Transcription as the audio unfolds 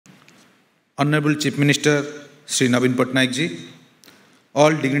Honorable Chief Minister Sri Naveen Patnaik ji, all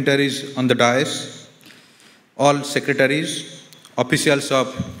dignitaries on the dais, all secretaries, officials of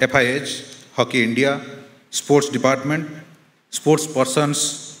FIH, Hockey India, Sports Department, sports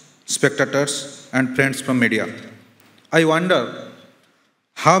persons, spectators, and friends from media. I wonder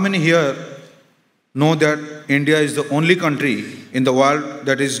how many here know that India is the only country in the world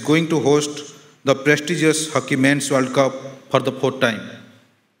that is going to host the prestigious Hockey Men's World Cup for the 4th time.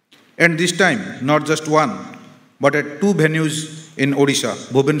 And this time, not just one, but at 2 venues in Odisha,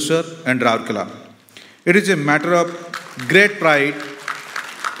 Bhubaneswar and Rourkela. It is a matter of great pride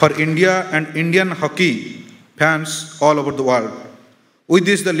for India and Indian hockey fans all over the world. With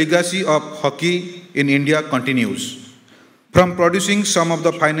this, the legacy of hockey in India continues. From producing some of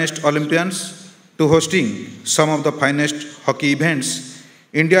the finest Olympians to hosting some of the finest hockey events,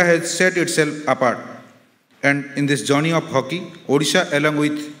 India has set itself apart. And in this journey of hockey, Odisha, along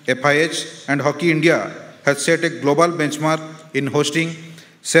with FIH and Hockey India, has set a global benchmark in hosting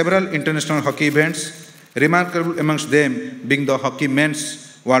several international hockey events, remarkable amongst them being the Hockey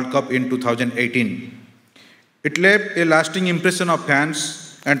Men's World Cup in 2018. It left a lasting impression of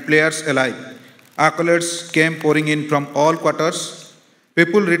fans and players alike. Accolades came pouring in from all quarters.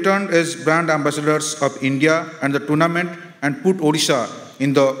 People returned as brand ambassadors of India and the tournament and put Odisha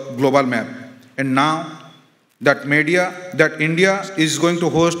in the global map. And now that India is going to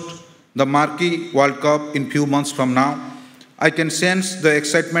host the marquee World Cup in few months from now, I can sense the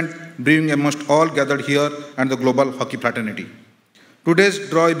excitement brewing amongst all gathered here and the global hockey fraternity. Today's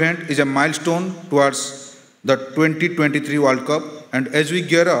draw event is a milestone towards the 2023 World Cup, and as we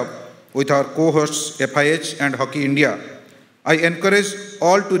gear up with our co-hosts FIH and Hockey India, I encourage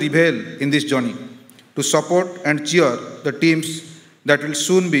all to revel in this journey, to support and cheer the teams that will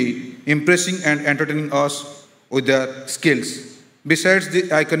soon be impressing and entertaining us with their skills. Besides the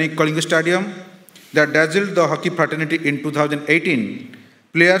iconic Kalinga Stadium that dazzled the hockey fraternity in 2018,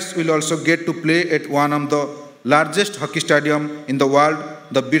 players will also get to play at one of the largest hockey stadium in the world,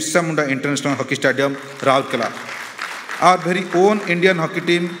 the Birsa Munda International Hockey Stadium, Rourkela. Our very own Indian hockey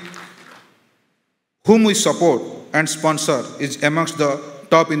team, whom we support and sponsor, is amongst the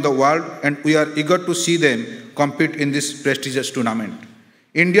top in the world, and we are eager to see them compete in this prestigious tournament.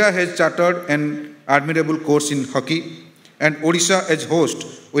 India has chartered an admirable course in hockey, and Odisha as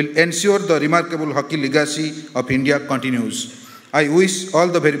host will ensure the remarkable hockey legacy of India continues. I wish all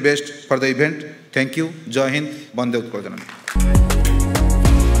the very best for the event. Thank you. Jai Hind. Bande Utkal Janam.